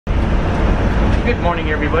Good morning,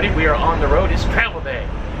 everybody. We are on the road. It's travel day.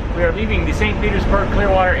 We are leaving the St. Petersburg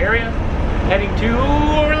Clearwater area, heading to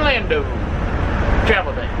Orlando.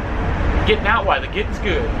 Travel day. Getting out while the getting's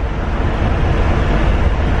good.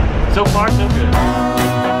 So far, so good.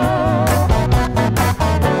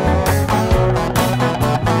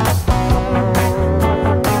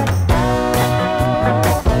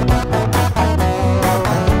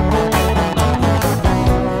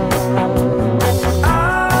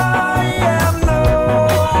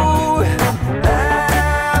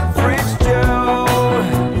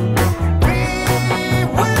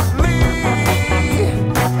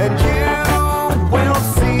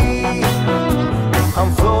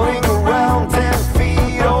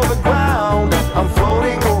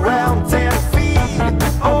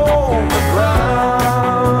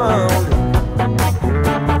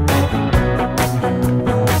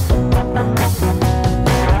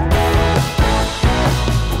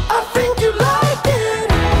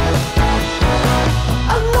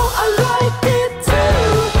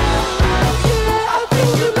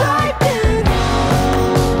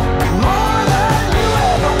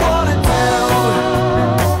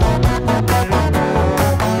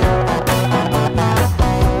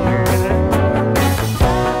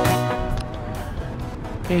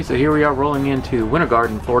 Okay, so here we are rolling into Winter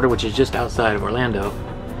Garden, Florida, which is just outside of Orlando.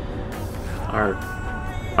 Our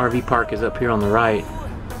RV park is up here on the right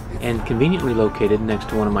and conveniently located next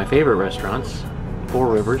to one of my favorite restaurants, Four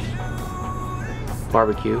Rivers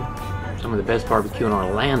Barbecue. Some of the best barbecue in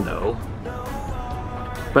Orlando.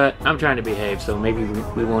 But I'm trying to behave, so maybe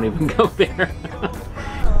we won't even go there.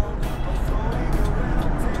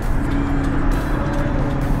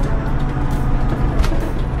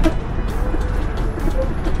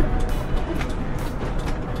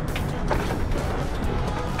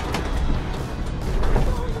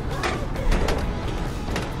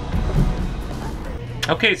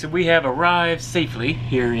 Okay, so we have arrived safely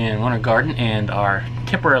here in Winter Garden and are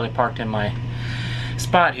temporarily parked in my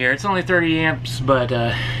spot here. It's only 30 amps, but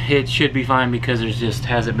it should be fine because there's just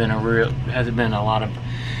hasn't been a lot of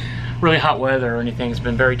really hot weather or anything. It's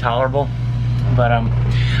been very tolerable. But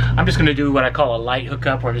I'm just going to do what I call a light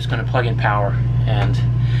hookup. We're just going to plug in power, and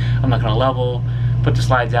I'm not going to level, put the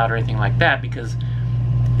slides out or anything like that because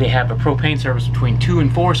they have a propane service between 2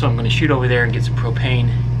 and 4. So I'm going to shoot over there and get some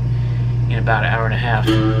propane in about an hour and a half.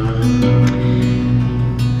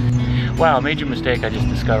 Wow, a major mistake I just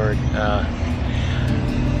discovered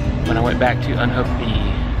when I went back to unhook the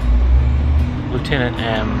Lieutenant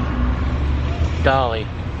and Dolly.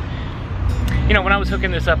 You know, when I was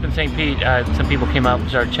hooking this up in St. Pete, some people came up and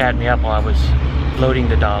started chatting me up while I was loading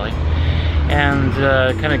the Dolly, and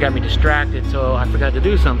kind of got me distracted, so I forgot to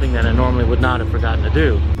do something that I normally would not have forgotten to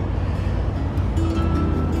do.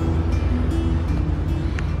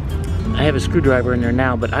 I have a screwdriver in there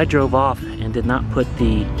now, but I drove off and did not put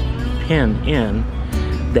the pin in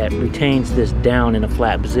that retains this down in a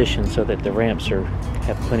flat position so that the ramps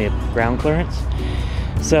have plenty of ground clearance.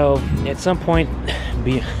 So at some point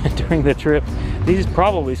during the trip, these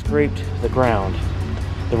probably scraped the ground,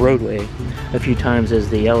 the roadway, a few times as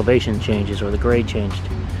the elevation changes or the grade changed.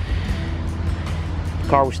 The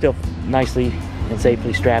car was still nicely and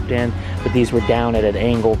safely strapped in, but these were down at an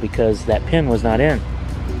angle because that pin was not in.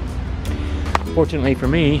 Fortunately for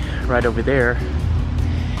me, right over there,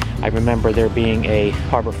 I remember there being a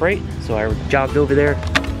Harbor Freight, so I jogged over there,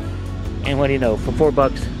 and what do you know, for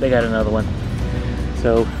 $4 they got another one.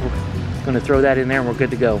 So we're going to throw that in there and we're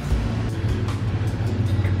good to go.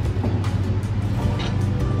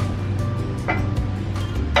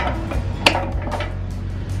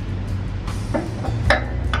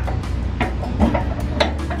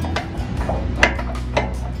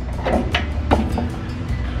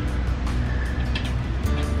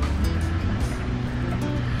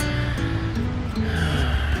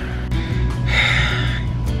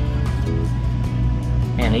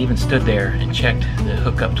 I even stood there and checked the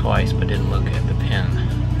hookup twice, but didn't look at the pin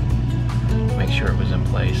to make sure it was in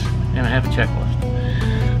place. And I have a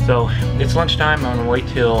checklist. So it's lunchtime. I'm gonna wait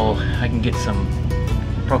till I can get some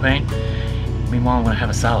propane. Meanwhile, I'm gonna have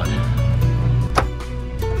a salad.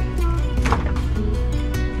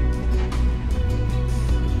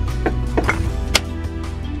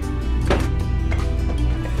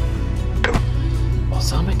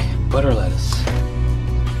 Balsamic butter lettuce.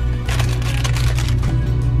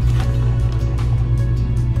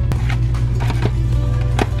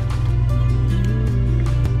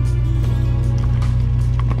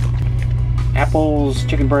 Apples,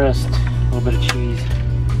 chicken breast, a little bit of cheese.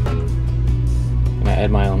 And I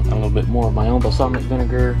add a little bit more of my own balsamic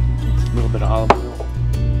vinegar, a little bit of olive oil.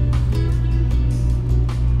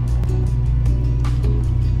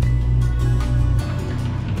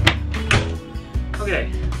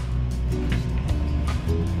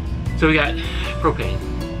 So we got propane.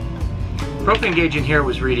 Propane gauge in here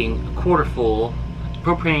was reading a quarter full.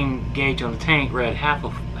 Propane gauge on the tank read half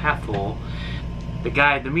full.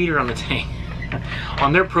 The meter on the tank,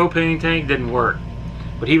 on their propane tank didn't work.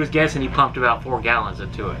 But he was guessing he pumped about 4 gallons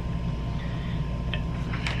into it.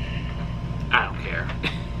 I don't care.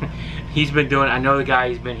 He's been doing, I know the guy,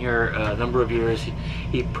 he's been here a number of years.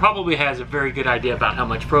 He probably has a very good idea about how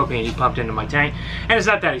much propane he pumped into my tank. And it's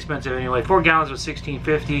not that expensive anyway. 4 gallons was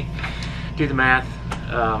 $16.50. Do the math.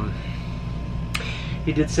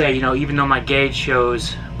 He did say, you know, even though my gauge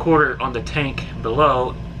shows quarter on the tank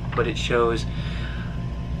below, but it shows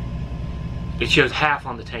half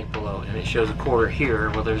on the tank below, and it shows a quarter here.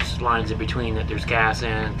 Well, there's lines in between that there's gas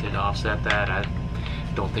in, could offset that. I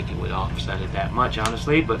don't think it would offset it that much,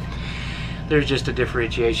 honestly, but there's just a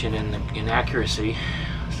differentiation in accuracy.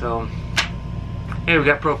 So, hey, we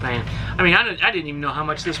got propane. I mean, I didn't even know how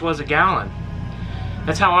much this was a gallon.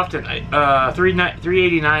 That's how often,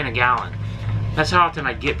 $3.89 a gallon. That's how often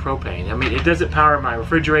I get propane. I mean, it doesn't power my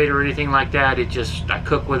refrigerator or anything like that. It just, I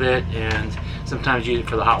cook with it and sometimes use it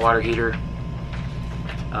for the hot water heater.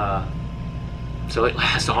 So it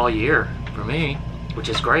lasts all year for me, which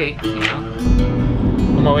is great, you know.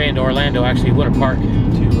 On my way into Orlando, actually went to park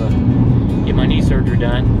to get my knee surgery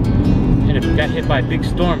done, and it got hit by a big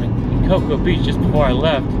storm in Cocoa Beach just before I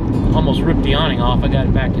left. Almost ripped the awning off. I got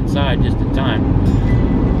it back inside just in time.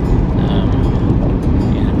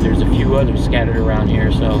 And there's a few others scattered around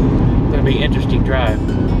here, so it's going to be an interesting drive.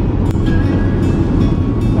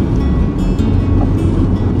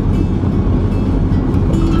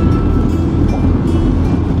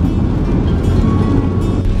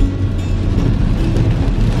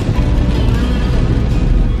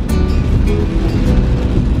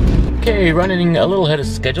 Okay, running a little ahead of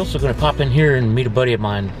schedule, so I'm going to pop in here and meet a buddy of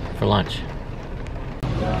mine for lunch.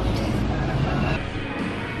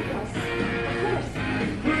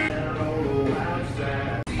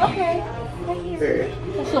 Okay, thank you. Hey.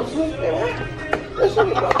 What's up, sweet man? What's up,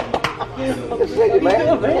 What's up,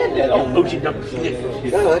 man? That old Gucci number.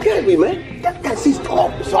 No, it can't be, man. That seat's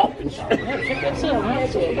soft and shit. Check this out,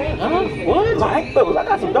 man. Huh? What? I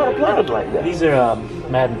got some dollar plans like that. These are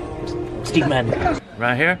Madden. Steve Madden.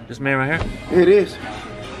 Right here? This man right here? It is.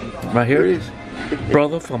 Right here? It is.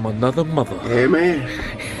 Brother from another mother. Hey, man.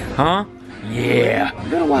 Huh? Yeah.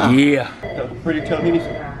 Been a while. Yeah. Pretty tell me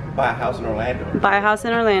to buy a house in Orlando. Buy a house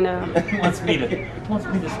in Orlando. wants me to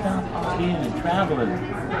stop partying and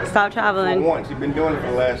traveling. Stop traveling. Once. You've been doing it for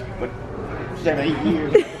the last, 7, 8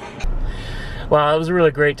 years. Well, it was a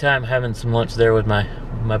really great time having some lunch there with my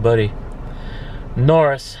buddy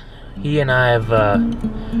Norris. He and I have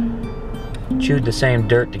chewed the same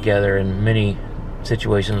dirt together in many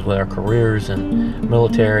situations with our careers and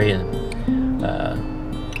military, and I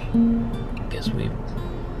guess we've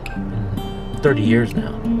been 30 years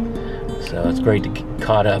now, so it's great to get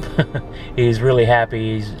caught up. He's really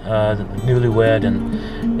happy. He's newlywed,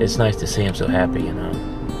 and it's nice to see him so happy, you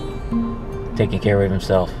know, taking care of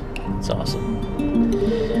himself. It's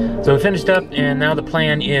awesome. So we finished up, and now the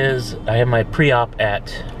plan is I have my pre-op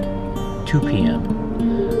at 2 p.m.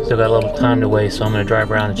 Still got a little time to waste, so I'm going to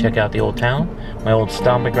drive around and check out the old town, my old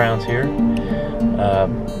stomping grounds here.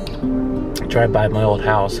 Drive by my old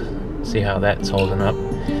house, see how that's holding up,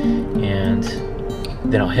 and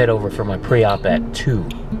then I'll head over for my pre-op at 2.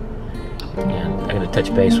 And I'm going to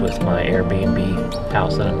touch base with my Airbnb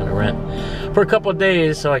house that I'm going to rent for a couple of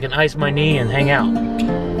days so I can ice my knee and hang out.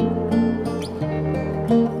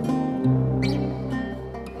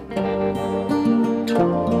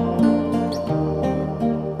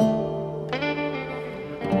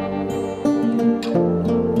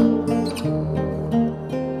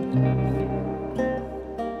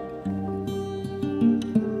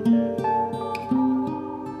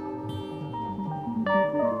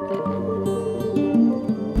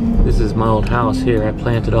 This is my old house here. I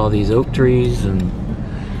planted all these oak trees, and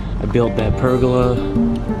I built that pergola,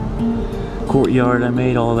 courtyard I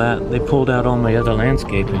made, all that. They pulled out all my other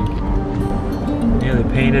landscaping. Yeah, they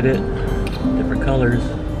painted it different colors.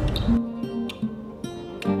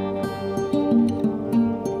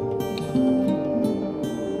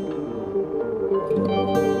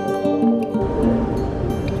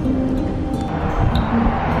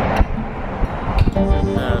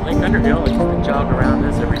 Lake Underhill. I used to jog around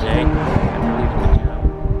this every day after leaving the gym.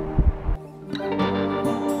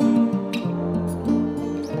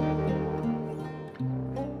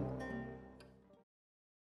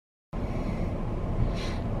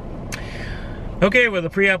 Okay, well, the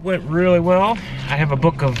pre-op went really well. I have a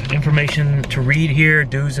book of information to read here,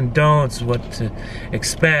 do's and don'ts, what to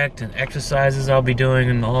expect, and exercises I'll be doing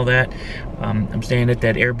and all that. I'm staying at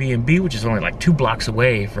that Airbnb, which is only like 2 blocks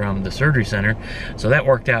away from the surgery center, so that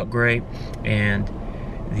worked out great. And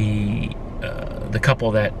the couple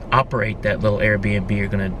that operate that little Airbnb are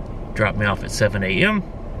gonna drop me off at 7 a.m.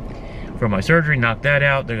 for my surgery, knock that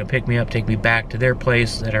out. They're gonna pick me up, take me back to their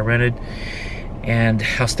place that I rented, and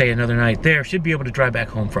I'll stay another night there. Should be able to drive back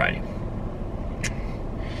home Friday.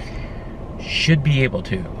 Should be able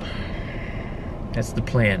to. That's the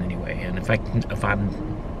plan anyway. And if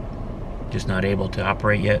I'm just not able to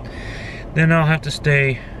operate yet, then I'll have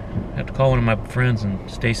to call one of my friends and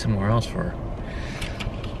stay somewhere else for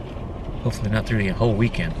hopefully not through the whole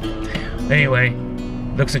weekend. Anyway,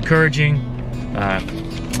 looks encouraging. I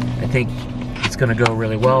think it's gonna go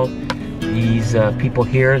really well. These people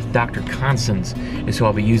here, Dr. Consons is who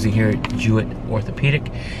I'll be using here at Jewett Orthopedic,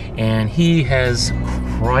 and he has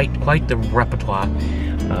quite the repertoire.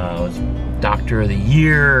 Was Doctor of the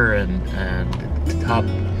Year and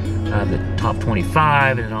the top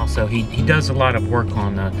 25, and also he does a lot of work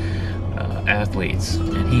on athletes,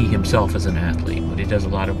 and he himself is an athlete, but he does a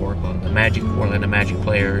lot of work on the Orlando Magic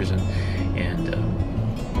players and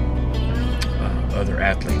other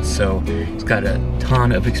athletes. So he's got a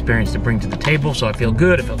ton of experience to bring to the table, so I feel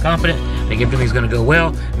good, I feel confident, I think everything's gonna go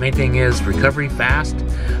well. The main thing is recovery fast,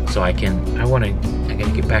 so I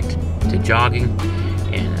gotta get back to jogging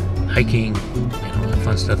and hiking and all the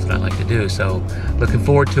fun stuff that I like to do, so looking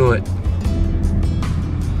forward to it.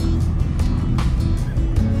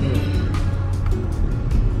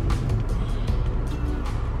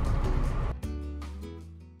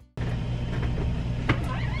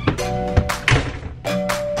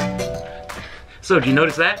 So, did you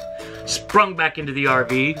notice that? Sprung back into the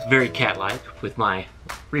RV, very cat-like, with my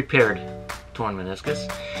repaired torn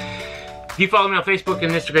meniscus. If you follow me on Facebook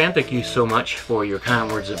and Instagram, thank you so much for your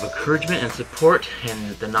kind words of encouragement and support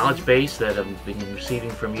and the knowledge base that I've been receiving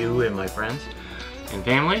from you and my friends and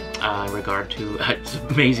family in regard to, it's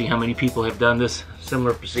amazing how many people have done this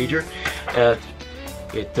similar procedure.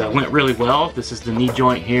 It went really well. This is the knee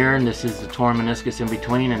joint here, and this is the torn meniscus in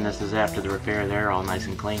between, and this is after the repair there, all nice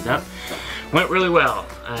and cleaned up. Went really well,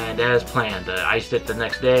 and as planned. Iced it the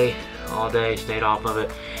next day, all day, stayed off of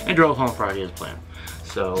it, and drove home Friday as planned.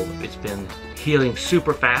 So it's been healing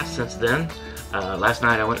super fast since then. Last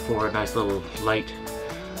night I went for a nice little light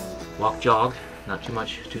walk jog, not too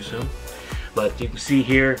much too soon. But you can see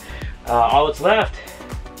here, all that's left,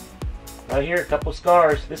 right here, a couple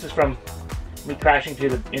scars. This is from me crashing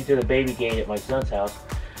into the baby gate at my son's house.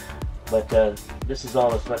 But this is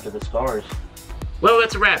all that's left of the scars. Well,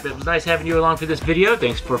 that's a wrap. It was nice having you along for this video.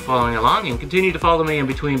 Thanks for following along, and continue to follow me in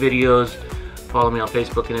between videos. Follow me on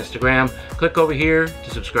Facebook and Instagram. Click over here to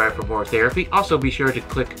subscribe for more therapy. Also, be sure to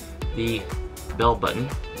click the bell button.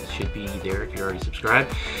 It should be there if you're already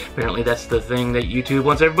subscribed. Apparently, that's the thing that YouTube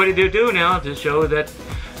wants everybody to do now, to show that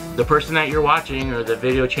the person that you're watching or the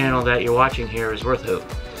video channel that you're watching here is worth hope.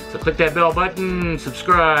 So click that bell button,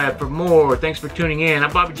 subscribe for more. Thanks for tuning in.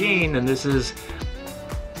 I'm Bobby Gene, and this is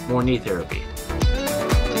more knee therapy.